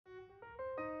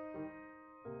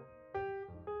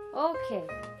Okay.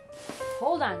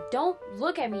 Hold on. Don't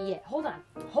look at me yet. Hold on.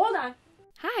 Hold on.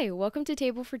 Hi, welcome to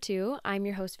Table for Two. I'm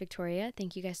your host, Victoria.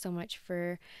 Thank you guys so much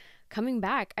for coming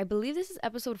back. I believe this is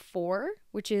episode 4,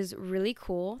 which is really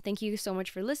cool. Thank you so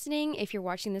much for listening. If you're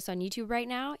watching this on YouTube right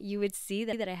now, you would see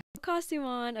that I have a costume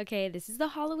on. Okay, this is the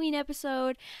Halloween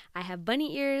episode. I have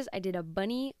bunny ears. I did a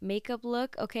bunny makeup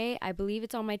look. Okay, I believe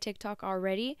it's on my TikTok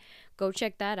already. Go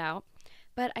check that out.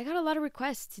 But I got a lot of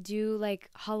requests to do like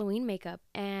Halloween makeup,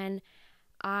 and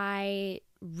I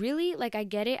really I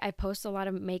get it. I post a lot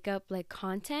of makeup like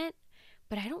content,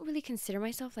 but I don't really consider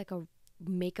myself like a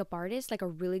makeup artist, like a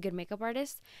really good makeup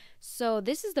artist. So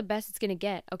this is the best it's gonna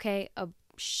get. Okay, a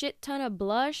shit ton of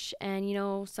blush and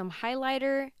some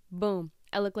highlighter. Boom,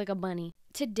 I look like a bunny.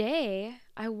 Today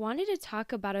I wanted to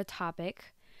talk about a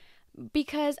topic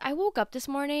because I woke up this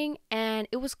morning and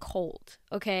it was cold.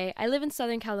 Okay, I live in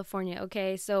Southern California.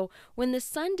 Okay, so when the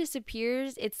sun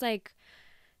disappears, it's like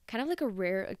kind of like a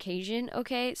rare occasion.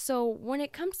 Okay, so when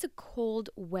it comes to cold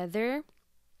weather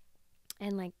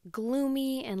and like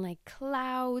gloomy and like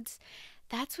clouds,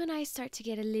 that's when I start to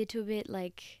get a little bit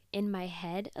like in my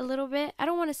head a little bit. I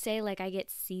don't want to say like I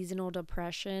get seasonal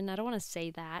depression. I don't want to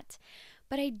say that,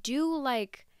 but I do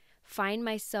like find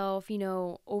myself,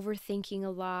 overthinking a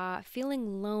lot,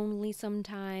 feeling lonely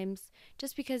sometimes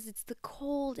just because it's the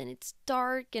cold and it's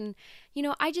dark and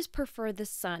I just prefer the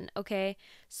sun, okay?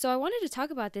 So I wanted to talk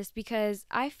about this because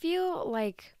I feel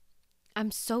like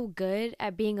I'm so good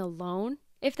at being alone,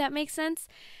 if that makes sense.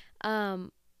 I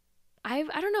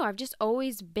don't know, I've just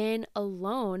always been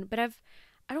alone, but I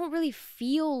don't really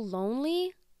feel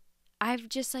lonely. I've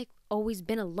just like always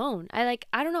been alone. I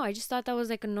don't know, I just thought that was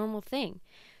like a normal thing.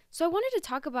 So I wanted to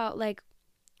talk about like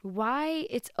why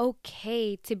it's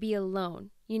okay to be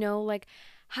alone, like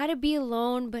how to be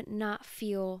alone but not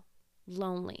feel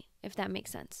lonely, if that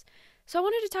makes sense. So I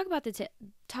wanted to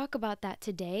talk about that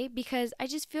today because I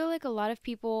just feel like a lot of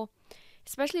people,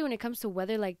 especially when it comes to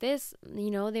weather like this,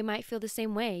 they might feel the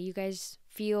same way. You guys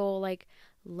feel like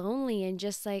lonely and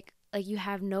just like you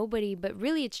have nobody, but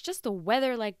really it's just the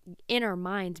weather like in our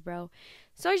minds, bro.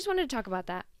 So I just wanted to talk about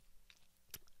that.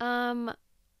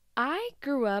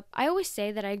 I always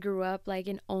say that I grew up like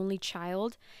an only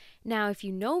child. Now, if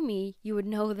you know me, you would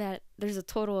know that there's a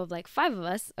total of like 5 of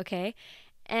us, okay?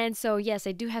 And so, yes,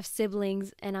 I do have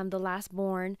siblings and I'm the last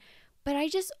born, but I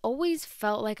just always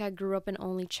felt like I grew up an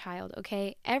only child,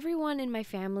 okay? Everyone in my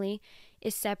family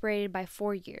is separated by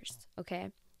 4 years,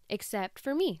 okay? Except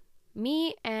for me.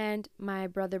 Me and my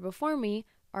brother before me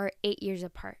are 8 years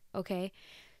apart, okay?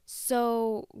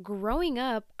 So growing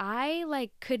up, I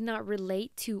like could not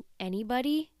relate to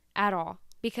anybody at all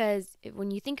because when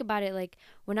you think about it, like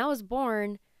when I was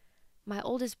born, my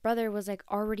oldest brother was like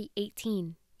already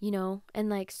 18, and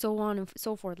like so on and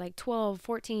so forth, like 12,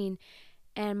 14,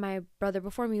 and my brother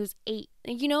before me was 8.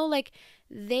 Like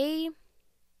they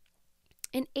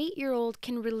an 8-year-old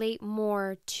can relate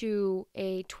more to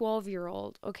a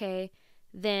 12-year-old, okay,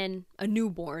 than a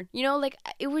newborn. Like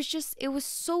it was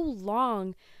so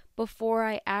long before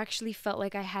I actually felt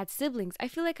like I had siblings. I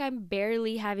feel like I'm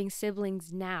barely having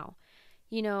siblings now.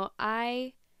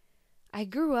 I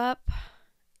grew up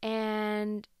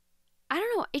and I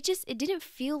don't know, it didn't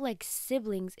feel like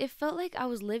siblings. It felt like I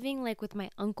was living like with my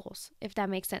uncles, if that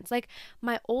makes sense. Like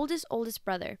my oldest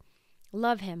brother.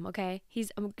 Love him, okay?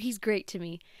 He's great to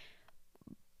me.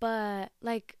 But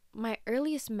like my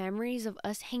earliest memories of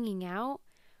us hanging out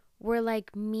were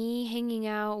like me hanging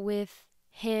out with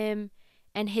him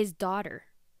and his daughter.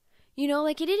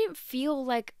 Like it didn't feel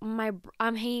like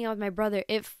I'm hanging out with my brother.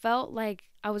 It felt like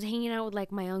I was hanging out with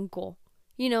like my uncle,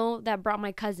 that brought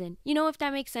my cousin. If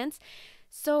that makes sense.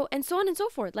 So on and so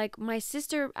forth. Like my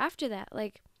sister after that,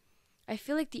 like I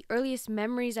feel like the earliest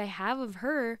memories I have of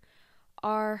her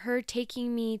are her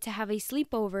taking me to have a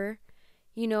sleepover,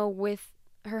 with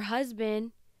her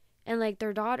husband and like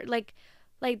their daughter. Like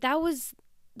that was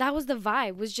the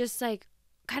vibe, was just like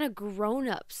kind of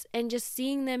grown-ups and just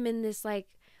seeing them in this like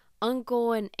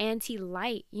uncle and auntie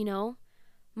light.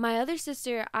 My other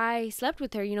sister, I slept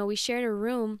with her, we shared a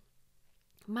room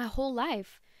my whole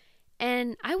life.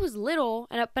 And I was little,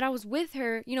 but I was with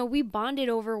her. We bonded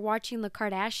over watching the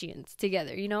Kardashians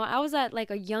together. I was at like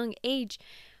a young age,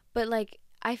 but like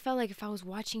I felt like if I was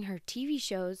watching her TV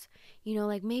shows,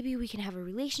 like maybe we can have a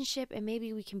relationship and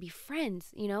maybe we can be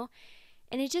friends.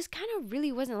 And it just kind of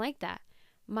really wasn't like that.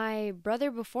 My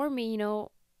brother before me, we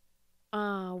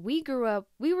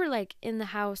were like in the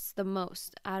house the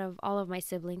most out of all of my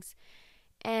siblings.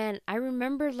 And I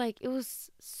remember like it was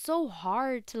so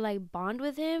hard to like bond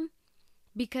with him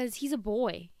because he's a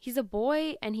boy. He's a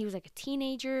boy and he was like a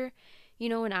teenager,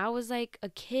 and I was like a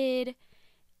kid.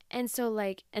 And so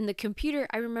like, and the computer,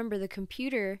 I remember the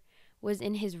computer was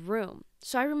in his room.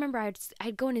 So I remember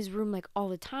I'd go in his room like all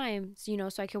the time, so, you know,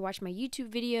 so I could watch my YouTube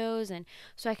videos and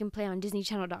so I can play on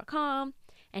disneychannel.com.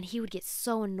 And he would get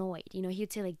so annoyed. You know, he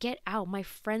would say like, get out, my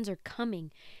friends are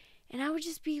coming. And I would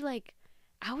just be like,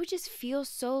 I would just feel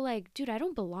so like, dude, I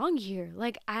don't belong here.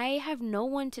 Like, I have no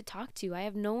one to talk to. I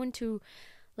have no one to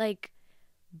like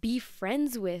be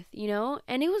friends with, you know?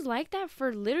 And it was like that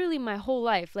for literally my whole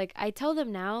life. Like, I tell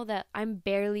them now that I'm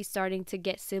barely starting to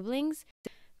get siblings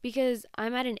because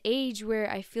I'm at an age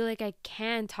where I feel like I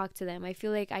can talk to them. I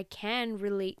feel like I can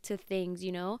relate to things,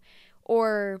 you know?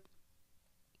 Or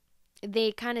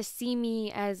they kind of see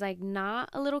me as like not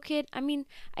a little kid. I mean,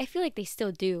 I feel like they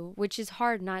still do, which is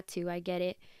hard not to. I get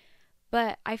it.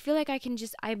 But I feel like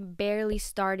I'm barely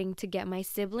starting to get my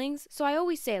siblings. So I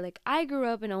always say, like, I grew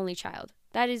up an only child.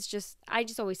 I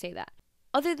just always say that.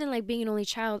 Other than like being an only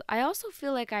child, I also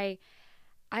feel like I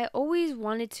always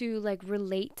wanted to like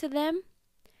relate to them.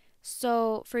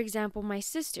 So, for example, my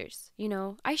sisters, you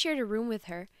know, I shared a room with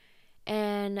her.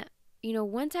 And, you know,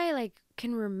 once I like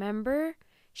can remember,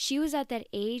 she was at that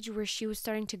age where she was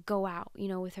starting to go out, you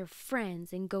know, with her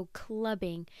friends and go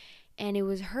clubbing. And it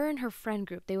was her and her friend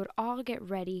group. They would all get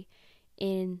ready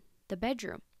in the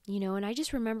bedroom, you know, and I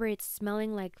just remember it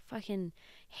smelling like fucking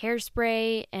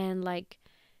hairspray and like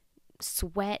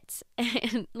sweat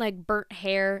and like burnt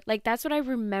hair. Like, that's what I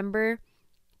remember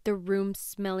the room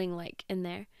smelling like in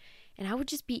there. And I would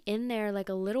just be in there like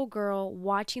a little girl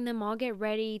watching them all get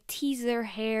ready, tease their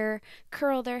hair,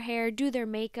 curl their hair, do their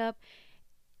makeup.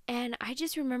 And I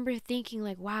just remember thinking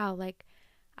like, wow, like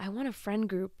I want a friend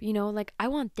group, you know, like I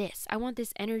want this. I want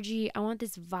this energy. I want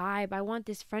this vibe. I want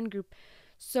this friend group.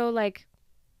 So like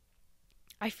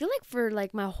I feel like for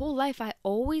like my whole life I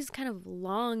always kind of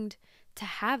longed to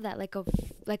have that like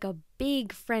a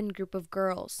big friend group of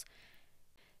girls.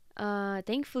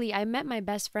 Thankfully I met my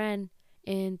best friend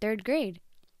in 3rd grade.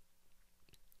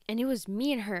 And it was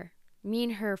me and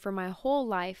her for my whole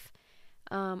life.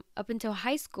 Up until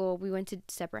high school, we went to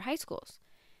separate high schools.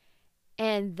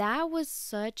 And that was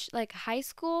such, like, high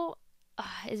school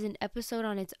is an episode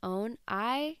on its own.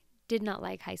 I did not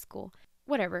like high school.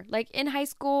 Whatever. Like, in high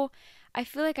school, I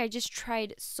feel like I just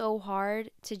tried so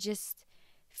hard to just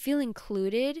feel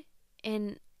included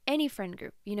in any friend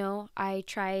group, you know? I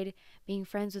tried being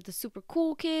friends with the super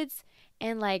cool kids,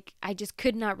 and, like, I just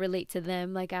could not relate to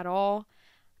them, like, at all.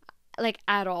 Like,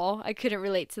 at all. I couldn't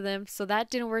relate to them. So that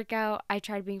didn't work out. I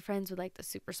tried being friends with like the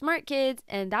super smart kids,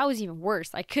 and that was even worse.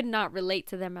 I could not relate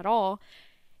to them at all.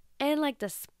 And like the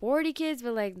sporty kids,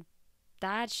 but like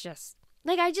that's just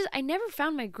like I never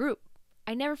found my group.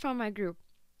 I never found my group.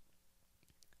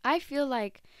 I feel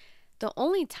like the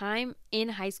only time in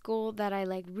high school that I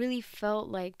like really felt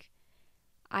like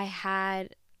I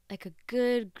had like a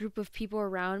good group of people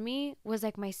around me was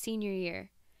like my senior year.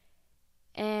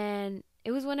 And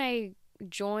it was when I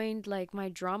joined like my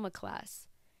drama class.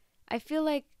 I feel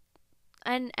like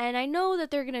and I know that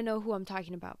they're going to know who I'm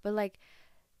talking about, but like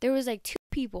there was like 2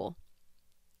 people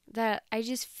that I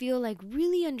just feel like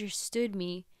really understood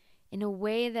me in a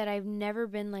way that I've never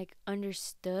been like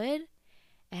understood,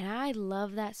 and I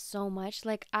love that so much.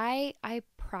 Like I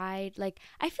pride, like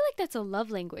I feel like that's a love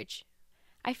language.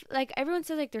 Like everyone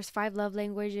says like there's 5 love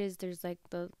languages. There's like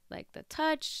the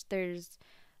touch, there's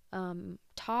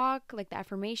talk, like the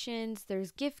affirmations,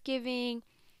 there's gift giving,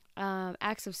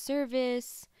 acts of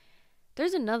service.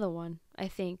 There's another one, I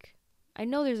think. I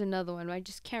know there's another one, I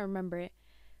just can't remember it.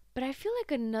 But I feel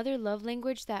like another love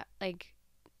language that like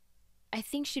I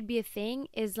think should be a thing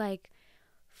is like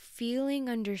feeling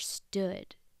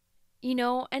understood. You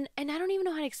know, and I don't even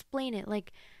know how to explain it.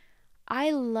 Like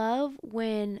I love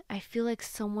when I feel like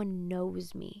someone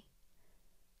knows me.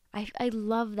 I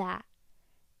love that.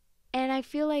 And I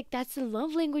feel like that's a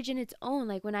love language in its own.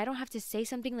 Like when I don't have to say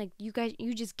something, like you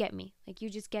just get me. Like you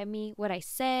just get me what I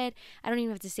said. I don't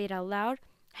even have to say it out loud.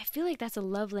 I feel like that's a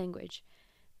love language.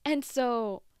 And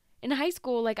so in high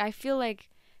school, like I feel like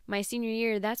my senior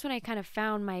year, that's when I kind of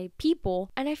found my people.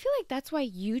 And I feel like that's why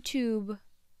YouTube,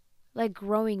 like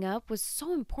growing up, was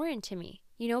so important to me.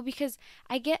 You know, because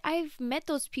I've met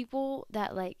those people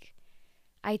that like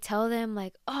I tell them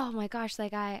like, oh my gosh,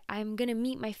 like I'm gonna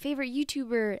meet my favorite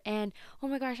YouTuber, and oh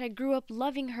my gosh, I grew up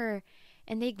loving her.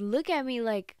 And they look at me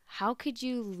like, how could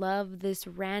you love this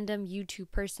random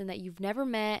YouTube person that you've never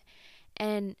met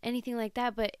and anything like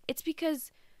that? But it's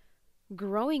because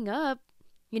growing up,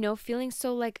 you know, feeling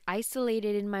so like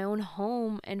isolated in my own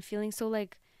home and feeling so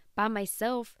like by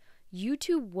myself,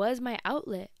 YouTube was my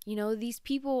outlet. You know, these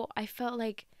people, I felt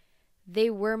like they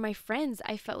were my friends.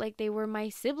 I felt like they were my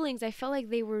siblings. I felt like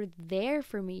they were there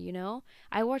for me, you know?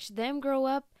 I watched them grow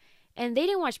up, and they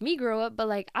didn't watch me grow up, but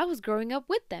like I was growing up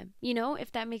with them, you know,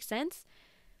 if that makes sense.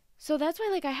 So that's why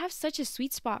like I have such a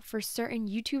sweet spot for certain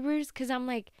YouTubers, because I'm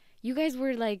like, you guys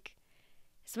were like,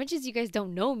 as much as you guys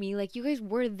don't know me, like you guys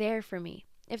were there for me,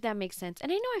 if that makes sense.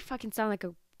 And I know I fucking sound like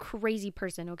a crazy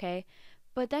person, okay?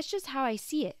 But that's just how I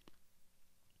see it.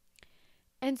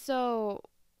 And so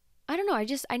I don't know,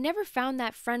 I never found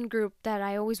that friend group that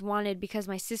I always wanted because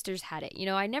my sisters had it. You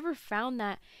know, I never found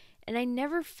that, and I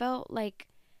never felt like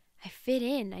I fit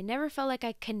in. I never felt like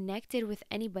I connected with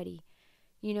anybody,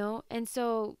 you know? And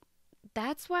so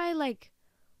that's why like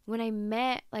when I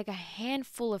met like a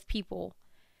handful of people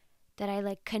that I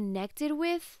like connected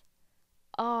with,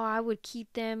 oh, I would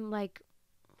keep them like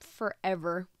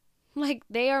forever. Like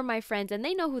they are my friends and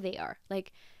they know who they are.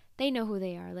 Like they know who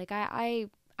they are. Like I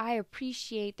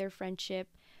appreciate their friendship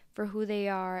for who they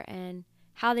are and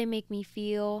how they make me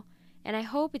feel, and I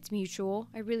hope it's mutual.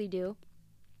 I really do.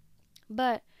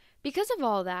 But because of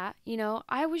all that, you know,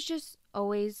 I was just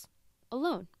always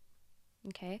alone.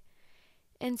 Okay?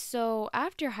 And so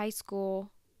after high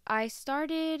school, I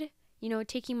started, you know,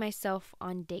 taking myself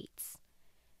on dates.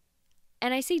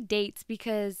 And I say dates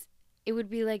because it would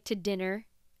be like to dinner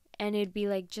and it'd be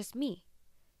like just me.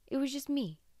 It was just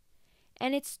me.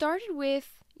 And it started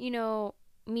with, you know,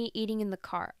 me eating in the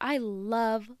car. I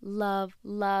love, love,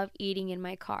 love eating in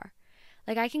my car.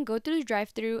 Like I can go through the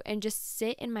drive-thru and just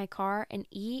sit in my car and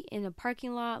eat in a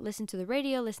parking lot, listen to the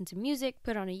radio, listen to music,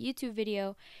 put on a YouTube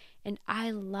video, and I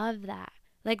love that.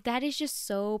 Like that is just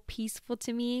so peaceful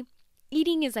to me.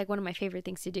 Eating is like one of my favorite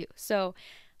things to do. So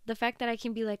the fact that I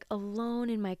can be like alone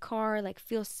in my car, like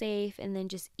feel safe, and then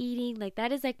just eating, like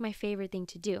that is like my favorite thing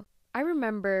to do. I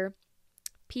remember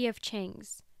P.F.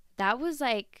 Chang's. That was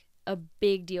like a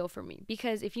big deal for me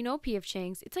because if you know P.F.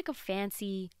 Chang's, it's like a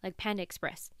fancy like Panda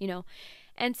Express, you know?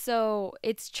 And so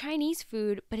it's Chinese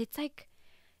food, but it's like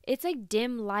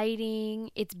dim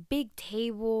lighting, it's big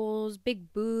tables,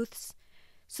 big booths.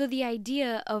 So the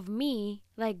idea of me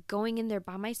like going in there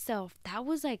by myself, that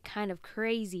was like kind of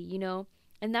crazy, you know?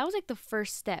 And that was like the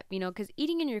first step, you know, because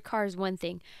eating in your car is one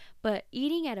thing, but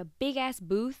eating at a big ass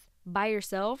booth by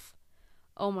yourself,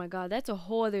 oh my God, that's a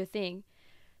whole other thing.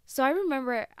 So I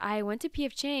remember I went to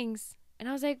P.F. Chang's and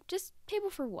I was like, just table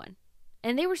for one.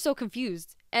 And they were so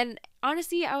confused. And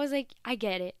honestly, I was like, I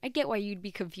get it. I get why you'd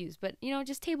be confused, but you know,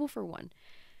 just table for one.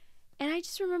 And I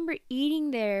just remember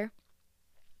eating there.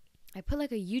 I put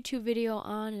like a YouTube video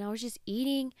on and I was just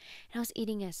eating, and I was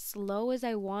eating as slow as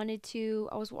I wanted to.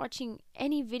 I was watching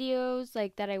any videos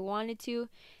like that I wanted to,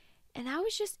 and I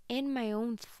was just in my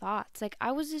own thoughts. Like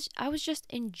I was just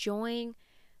enjoying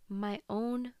my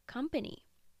own company,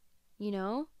 you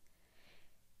know?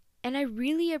 And I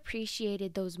really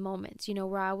appreciated those moments, you know,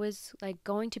 where I was like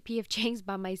going to P.F. Chang's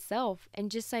by myself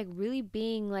and just like really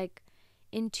being like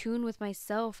in tune with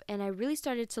myself. And I really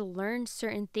started to learn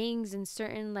certain things and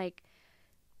certain like,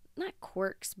 not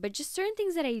quirks, but just certain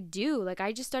things that I do. Like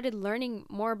I just started learning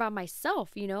more about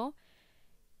myself, you know,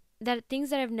 that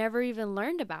things that I've never even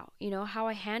learned about, you know, how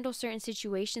I handle certain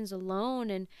situations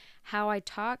alone and how I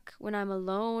talk when I'm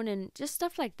alone and just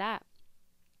stuff like that.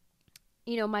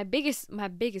 You know, my biggest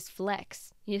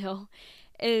flex, you know,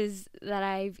 is that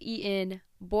I've eaten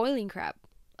boiling crab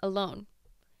alone.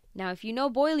 Now, if you know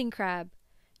boiling crab,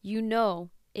 you know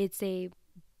it's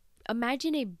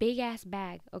imagine a big ass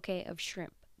bag, okay, of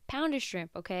shrimp, pound of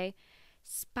shrimp, okay,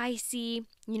 spicy,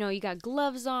 you know, you got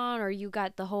gloves on or you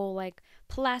got the whole like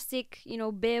plastic, you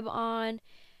know, bib on,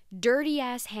 dirty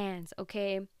ass hands,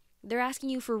 okay. They're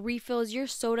asking you for refills. Your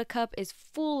soda cup is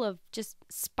full of just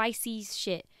spicy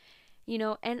shit. You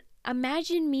know, and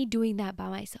imagine me doing that by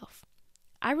myself.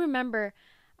 I remember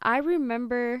I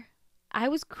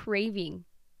was craving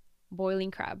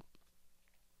boiling crab.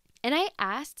 And I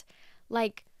asked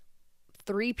like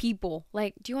 3 people,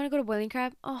 like, do you want to go to boiling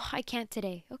crab? Oh, I can't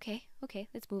today. Okay,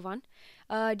 let's move on.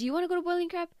 Do you want to go to boiling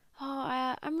crab?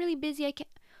 Oh, I'm really busy. I can't.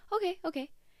 Okay.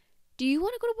 Do you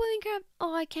want to go to boiling crab?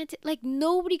 Oh, I can't. Like,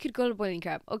 nobody could go to boiling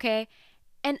crab, okay?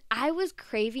 And I was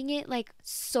craving it like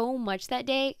so much that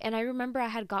day. And I remember I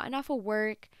had gotten off of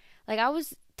work. Like I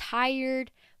was tired,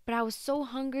 but I was so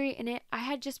hungry, and I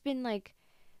had just been like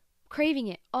craving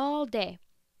it all day.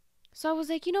 So I was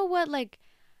like, you know what? Like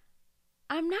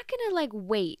I'm not going to like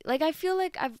wait. Like I feel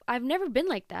like I've never been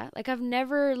like that. Like I've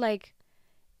never like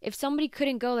if somebody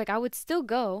couldn't go, like I would still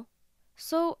go.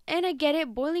 So, and I get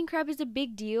it. Boiling crab is a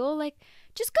big deal. Like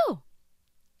just go.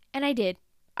 And I did.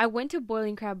 I went to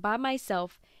boiling crab by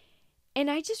myself,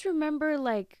 and I just remember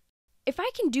like if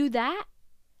I can do that,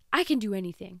 I can do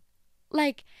anything.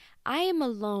 Like I am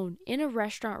alone in a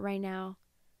restaurant right now.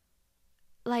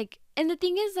 Like, and the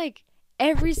thing is, like,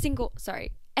 every single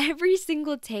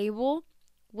table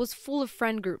was full of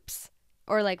friend groups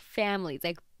or like families,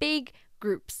 like big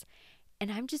groups.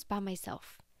 And I'm just by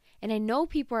myself. And I know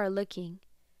people are looking.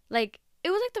 Like,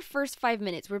 it was like the first 5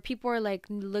 minutes where people are like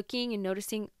looking and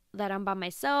noticing that I'm by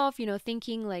myself,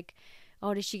 thinking like,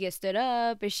 oh, did she get stood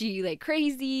up? Is she like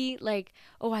crazy? Like,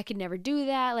 oh, I could never do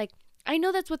that. Like, I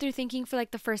know that's what they're thinking for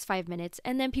like the first 5 minutes.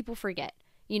 And then people forget,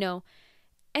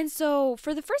 And so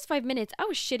for the first 5 minutes, I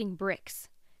was shitting bricks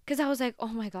because I was like, oh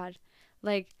my God.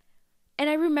 Like, and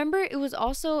I remember it was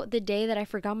also the day that I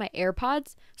forgot my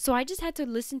AirPods. So I just had to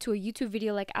listen to a YouTube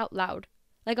video like out loud,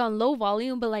 like on low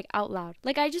volume, but like out loud.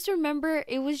 Like, I just remember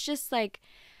it was just like,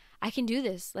 I can do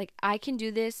this. Like, I can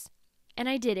do this. And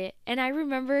I did it. And I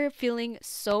remember feeling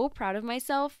so proud of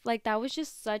myself. Like, that was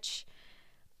just such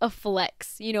a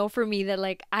flex, for me, that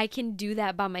like I can do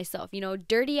that by myself,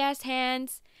 dirty ass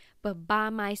hands, but by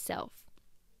myself.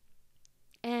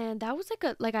 And that was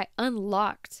like I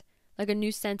unlocked like a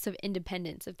new sense of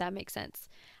independence, if that makes sense.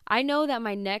 I know that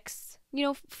my next,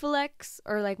 flex,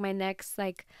 or like my next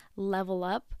like level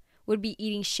up would be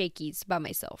eating Shakey's by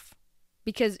myself.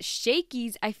 Because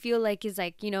Shakey's, I feel like, is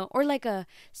like, or like a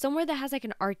somewhere that has like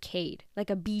an arcade, like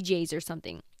a BJ's or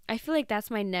something. I feel like that's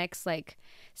my next like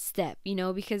step,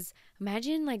 because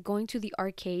imagine like going to the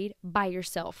arcade by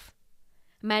yourself.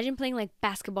 Imagine playing like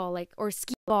basketball, like, or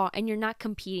skee ball, and you're not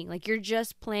competing. Like, you're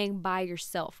just playing by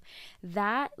yourself.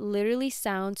 That literally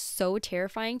sounds so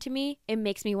terrifying to me. It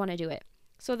makes me want to do it.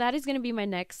 So that is going to be my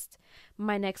next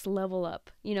level up.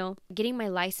 Getting my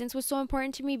license was so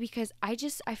important to me because I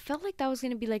felt like that was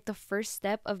going to be like the first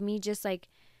step of me just like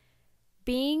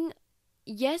being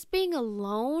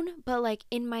alone, but like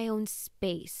in my own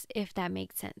space, if that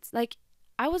makes sense. Like,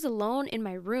 I was alone in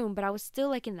my room, but I was still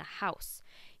like in the house,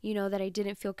 that I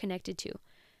didn't feel connected to.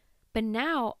 But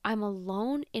now I'm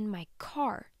alone in my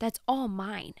car. That's all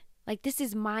mine. Like, this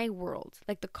is my world,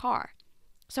 like the car.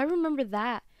 So I remember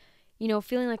that,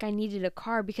 feeling like I needed a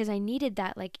car because I needed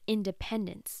that like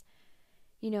independence,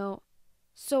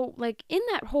 So like in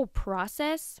that whole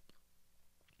process,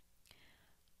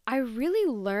 I really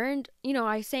learned,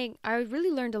 I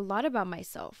really learned a lot about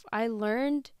myself. I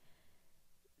learned,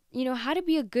 how to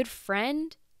be a good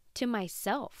friend to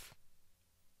myself.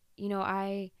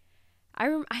 I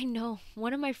know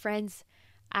one of my friends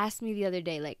asked me the other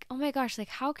day, like, oh my gosh, like,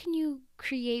 how can you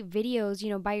create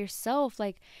videos, by yourself?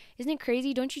 Like, isn't it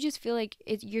crazy? Don't you just feel like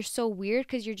you're so weird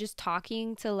because you're just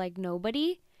talking to like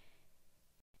nobody?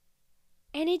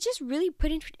 And it just really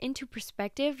put into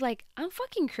perspective, like, I'm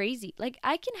fucking crazy. Like,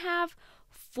 I can have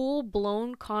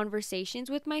full-blown conversations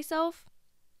with myself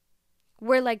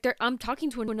where, like, I'm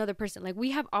talking to another person. Like,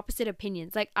 we have opposite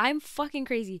opinions. Like, I'm fucking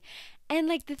crazy. And,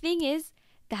 like, the thing is,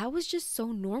 that was just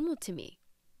so normal to me.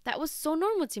 That was so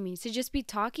normal to me to just be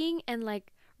talking and,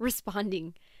 like,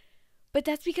 responding. But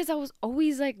that's because I was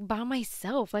always, like, by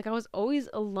myself. Like, I was always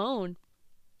alone.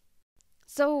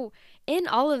 So, in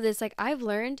all of this, like, I've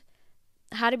learned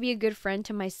how to be a good friend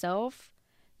to myself,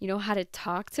 how to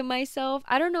talk to myself.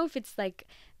 I don't know if it's like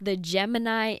the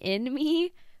Gemini in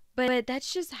me, but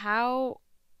that's just how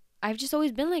I've just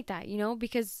always been like that,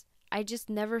 because I just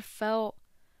never felt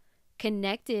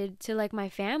connected to like my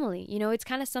family. It's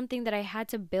kind of something that I had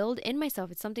to build in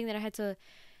myself. It's something that I had to,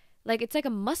 like, it's like a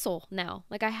muscle now.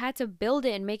 Like, I had to build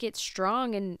it and make it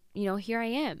strong, and here I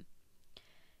am.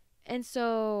 And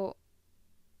so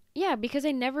yeah, because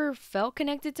I never felt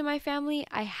connected to my family,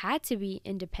 I had to be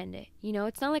independent.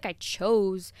 It's not like I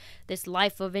chose this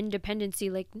life of independency.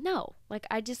 Like, no. Like,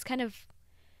 I just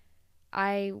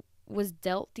I was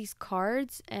dealt these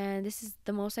cards, and this is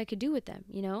the most I could do with them,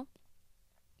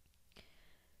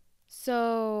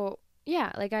 So,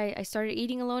 yeah, like, I started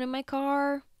eating alone in my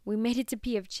car. We made it to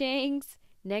P.F. Chang's.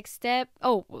 Next step,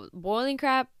 boiling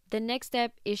crab. The next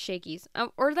step is Shakey's,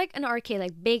 or like an arcade,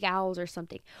 like Big Owls or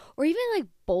something, or even like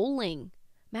bowling.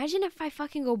 Imagine if I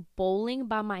fucking go bowling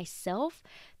by myself.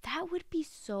 That would be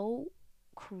so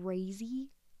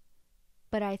crazy.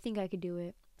 But I think I could do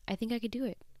it.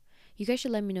 You guys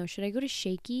should let me know. Should I go to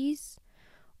Shakey's,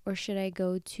 or should I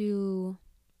go to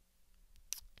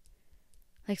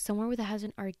like somewhere where that has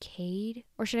an arcade,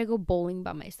 or should I go bowling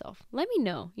by myself? Let me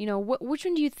know. Which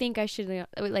one do you think I should,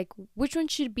 like, which one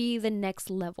should be the next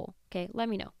level? Okay, let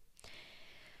me know.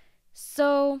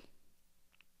 So,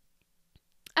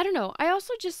 I don't know. I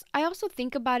also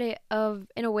think about it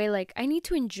in a way like I need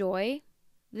to enjoy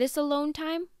this alone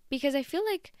time, because I feel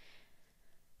like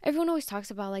everyone always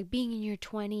talks about like being in your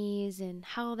 20s and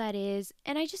how that is,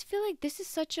 and I just feel like this is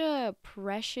such a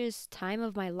precious time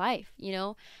of my life.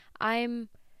 I'm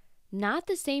not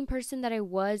the same person that I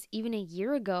was even a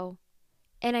year ago.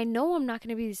 And I know I'm not going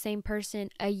to be the same person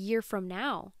a year from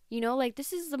now. Like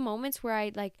this is the moments where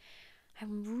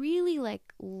I'm really like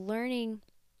learning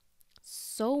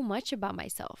so much about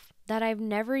myself that I've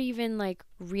never even like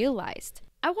realized.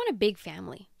 I want a big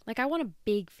family. Like I want a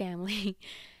big family.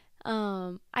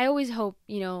 I always hope,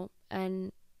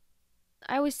 and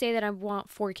I always say that I want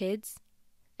 4 kids.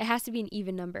 It has to be an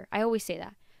even number. I always say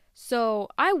that. So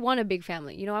I want a big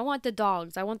family. I want the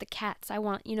dogs. I want the cats. I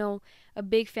want, a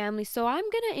big family. So I'm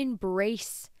going to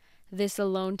embrace this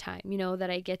alone time, that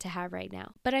I get to have right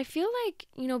now. But I feel like,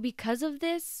 because of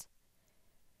this,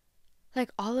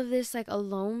 like all of this like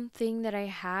alone thing that I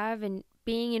have and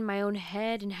being in my own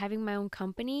head and having my own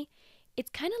company,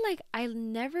 it's kind of like I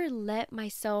never let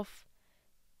myself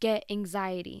get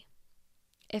anxiety,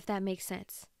 if that makes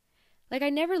sense. Like I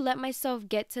never let myself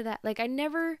get to that. Like I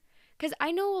never, because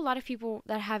I know a lot of people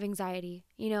that have anxiety,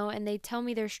 and they tell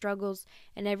me their struggles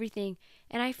and everything.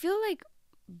 And I feel like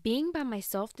being by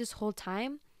myself this whole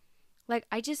time, like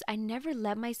I never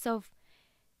let myself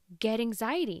get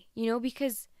anxiety,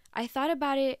 because I thought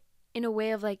about it in a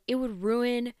way of like it would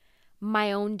ruin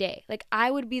my own day. Like I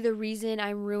would be the reason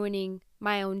I'm ruining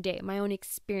my own day, my own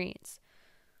experience.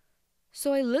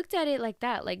 So I looked at it like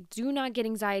that, like do not get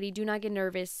anxiety, do not get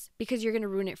nervous because you're going to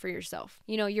ruin it for yourself.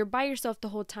 You're by yourself the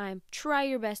whole time. Try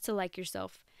your best to like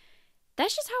yourself.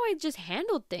 That's just how I just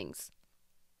handled things.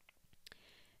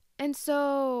 And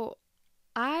so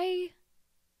I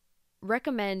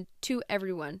recommend to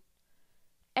everyone,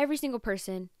 every single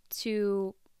person,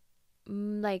 to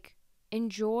like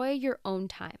enjoy your own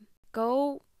time.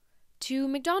 Go to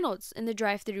McDonald's in the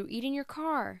drive-thru, eat in your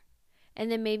car,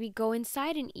 and then maybe go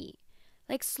inside and eat.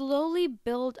 Like slowly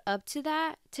build up to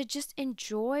that, to just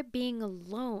enjoy being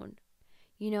alone.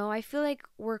 I feel like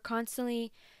we're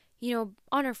constantly, on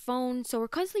our phone, so we're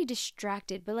constantly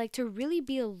distracted. But like to really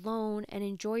be alone and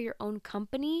enjoy your own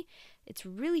company, it's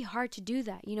really hard to do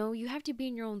that. You have to be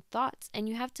in your own thoughts and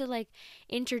you have to like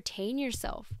entertain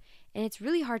yourself. And it's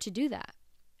really hard to do that.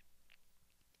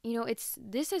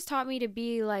 This has taught me to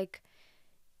be like,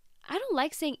 I don't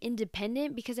like saying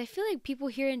independent because I feel like people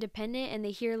hear independent and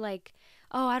they hear like,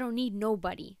 oh, I don't need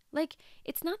nobody. Like,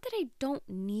 it's not that I don't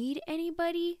need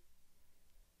anybody.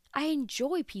 I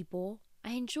enjoy people.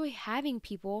 I enjoy having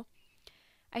people.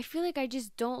 I feel like I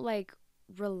just don't like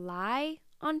rely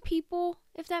on people,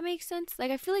 if that makes sense.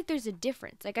 Like, I feel like there's a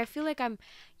difference. Like, I feel like I'm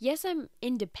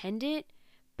independent,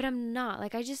 but I'm not.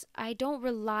 Like, I don't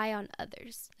rely on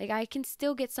others. Like, I can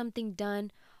still get something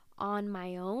done on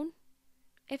my own,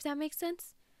 if that makes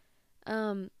sense.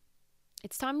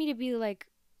 It's taught me to be like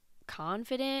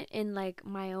confident in like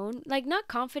my own, like not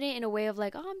confident in a way of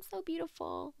like, oh, I'm so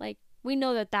beautiful. Like we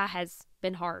know that has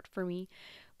been hard for me,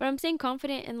 but I'm saying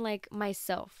confident in like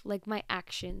myself, like my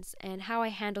actions and how I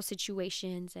handle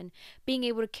situations and being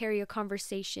able to carry a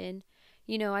conversation.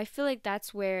 I feel like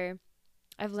that's where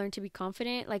I've learned to be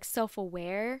confident, like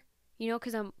self-aware,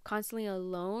 because I'm constantly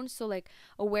alone. So like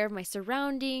aware of my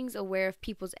surroundings, aware of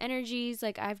people's energies.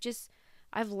 Like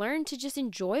I've learned to just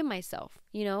enjoy myself,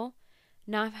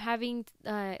 not having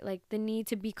like the need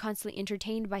to be constantly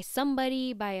entertained by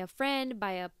somebody, by a friend,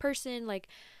 by a person. Like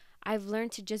I've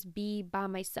learned to just be by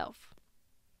myself.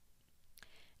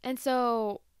 And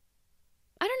so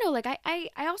I don't know, like I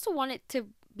also want it to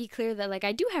be clear that like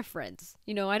I do have friends,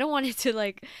 I don't want it to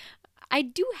like, I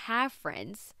do have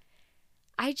friends.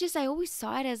 I always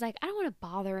saw it as like, I don't want to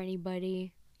bother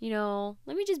anybody,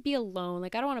 let me just be alone.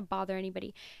 Like, I don't want to bother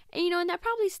anybody. And, and that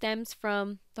probably stems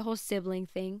from the whole sibling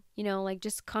thing, like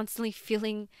just constantly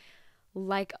feeling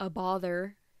like a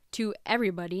bother to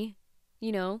everybody,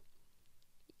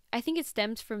 I think it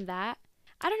stems from that.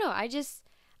 I don't know.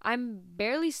 I'm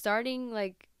barely starting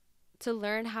like to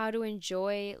learn how to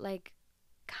enjoy like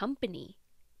company,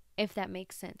 if that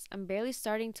makes sense. I'm barely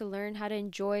starting to learn how to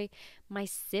enjoy my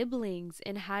siblings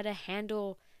and how to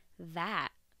handle that.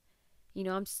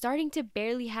 I'm starting to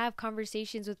barely have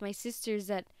conversations with my sisters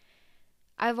that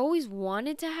I've always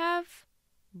wanted to have,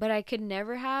 but I could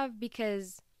never have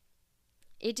because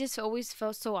it just always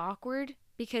felt so awkward,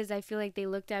 because I feel like they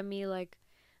looked at me like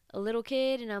a little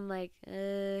kid and I'm like,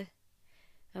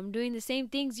 I'm doing the same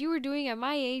things you were doing at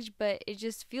my age, but it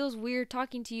just feels weird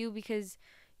talking to you because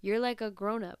you're like a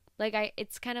grown up. Like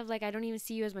it's kind of like I don't even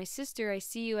see you as my sister. I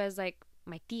see you as like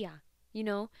my tia,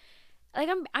 Like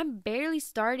I'm barely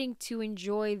starting to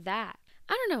enjoy that.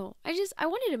 I don't know. I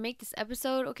wanted to make this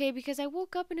episode, okay, because I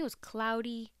woke up and it was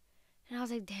cloudy and I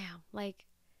was like, damn, like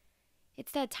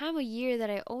it's that time of year that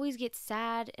I always get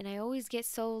sad and I always get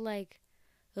so like,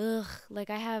 ugh, like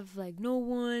I have like no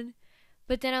one.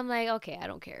 But then I'm like, okay, I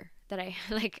don't care. that I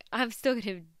like. I'm still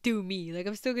gonna do me. Like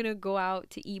I'm still gonna go out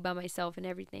to eat by myself and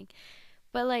everything.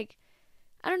 But like,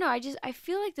 I don't know. I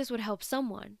feel like this would help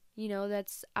someone,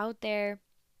 that's out there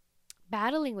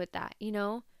battling with that,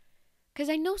 because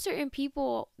I know certain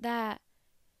people that,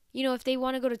 if they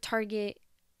want to go to Target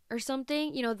or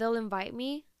something, they'll invite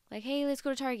me like, hey, let's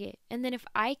go to Target. And then if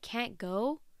I can't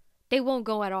go, they won't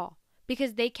go at all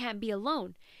because they can't be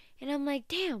alone. And I'm like,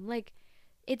 damn, like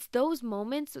it's those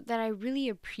moments that I really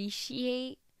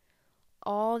appreciate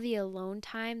all the alone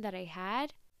time that I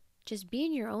had. Just be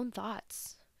in your own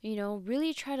thoughts,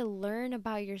 really try to learn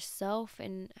about yourself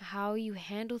and how you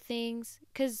handle things.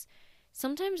 Because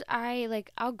sometimes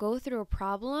I'll go through a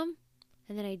problem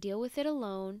and then I deal with it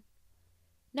alone.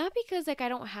 Not because like I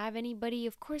don't have anybody.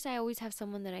 Of course, I always have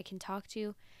someone that I can talk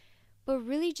to. But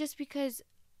really just because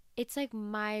it's like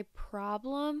my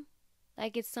problem.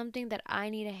 Like it's something that I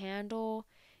need to handle.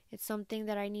 It's something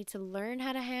that I need to learn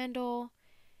how to handle.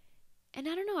 And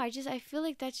I don't know, I feel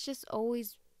like that's just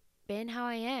always been how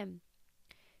I am.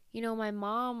 My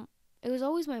mom, it was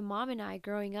always my mom and I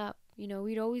growing up.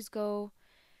 We'd always go,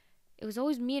 it was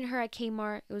always me and her at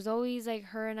Kmart. It was always like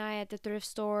her and I at the thrift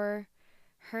store,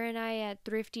 her and I at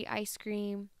Thrifty Ice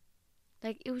Cream.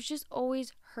 Like it was just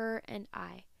always her and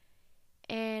I.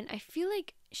 And I feel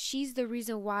like she's the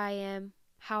reason why I am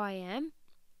how I am,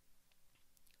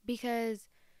 because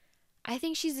I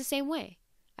think she's the same way.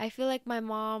 I feel like my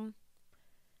mom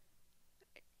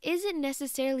isn't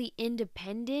necessarily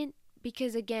independent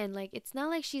because, again, like it's not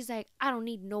like she's like, I don't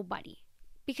need nobody.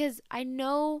 Because I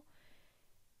know,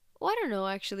 well, I don't know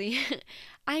actually.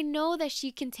 I know that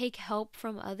she can take help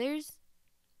from others,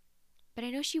 but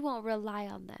I know she won't rely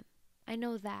on them. I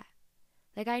know that.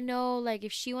 Like I know, like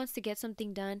if she wants to get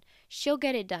something done, she'll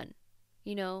get it done.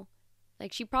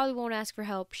 Like she probably won't ask for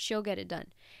help. She'll get it done.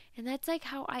 And that's like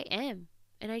how I am.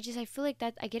 And I feel like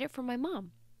that I get it from my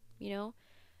mom,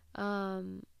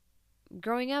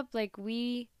 growing up, like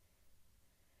we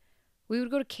would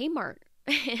go to Kmart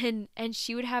and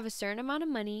she would have a certain amount of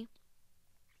money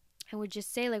and would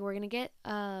just say like, we're going to get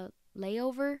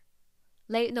layaway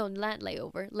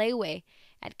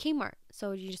at Kmart.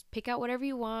 So you just pick out whatever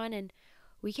you want, and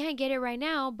we can't get it right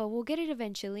now, but we'll get it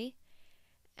eventually.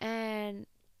 And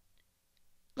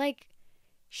like,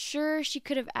 sure, she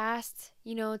could have asked,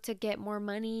 to get more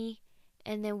money,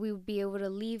 and then we would be able to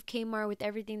leave Kmart with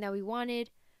everything that we wanted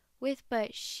with,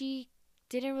 but she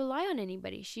didn't rely on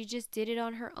anybody. She just did it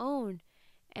on her own.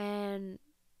 And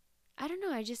I don't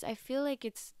know, I feel like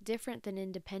it's different than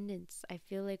independence. I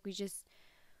feel like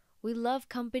we love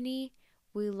company,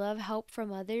 we love help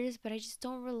from others, but I just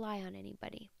don't rely on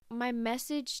anybody. My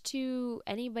message to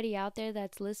anybody out there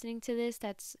that's listening to this,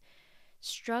 that's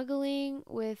struggling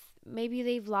with, maybe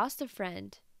they've lost a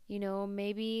friend,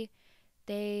 maybe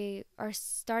they are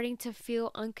starting to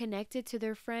feel unconnected to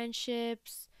their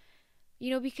friendships,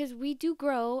 because we do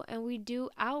grow and we do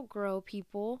outgrow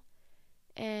people.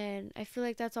 And I feel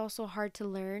like that's also hard to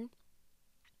learn.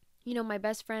 My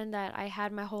best friend that I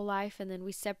had my whole life and then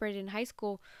we separated in high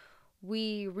school,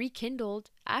 we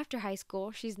rekindled after high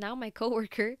school. She's now my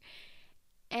coworker.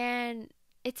 And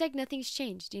it's like nothing's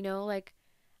changed, like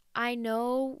I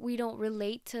know we don't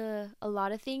relate to a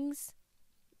lot of things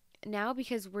now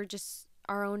because we're just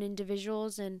our own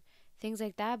individuals and things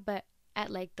like that. But at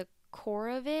like the core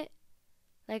of it,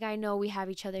 like I know we have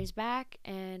each other's back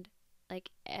and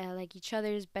like each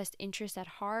other's best interest at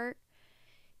heart.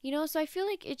 So I feel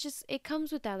like it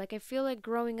comes with that. Like I feel like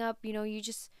growing up,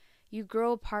 you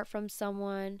grow apart from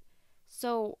someone.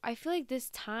 So I feel like this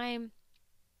time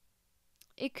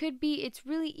it's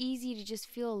really easy to just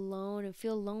feel alone and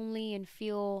feel lonely and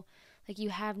feel like you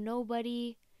have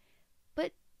nobody.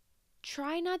 But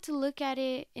try not to look at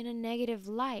it in a negative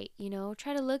light,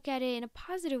 try to look at it in a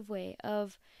positive way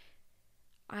of,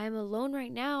 I'm alone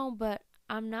right now, but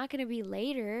I'm not going to be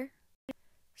later.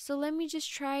 So let me just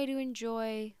try to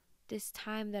enjoy this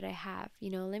time that I have.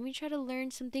 Let me try to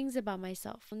learn some things about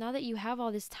myself. Now that you have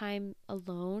all this time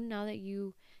alone, now that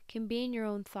you can be in your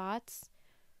own thoughts,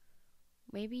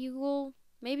 maybe you'll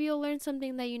learn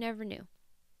something that you never knew.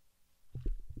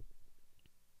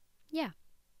 Yeah.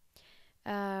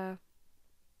 I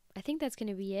think that's going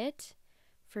to be it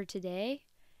for today.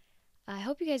 I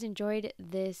hope you guys enjoyed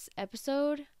this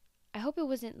episode. I hope it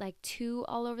wasn't like too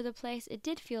all over the place. It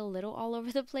did feel a little all over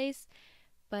the place,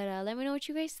 but let me know what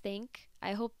you guys think.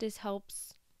 I hope this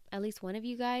helps at least one of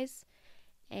you guys,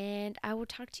 and I will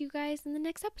talk to you guys in the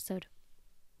next episode.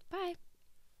 Bye.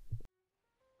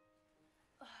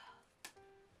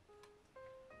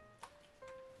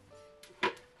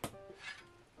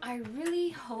 I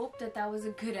really hope that was a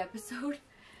good episode.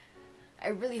 I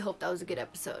really hope that was a good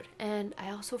episode. And I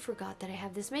also forgot that I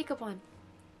have this makeup on.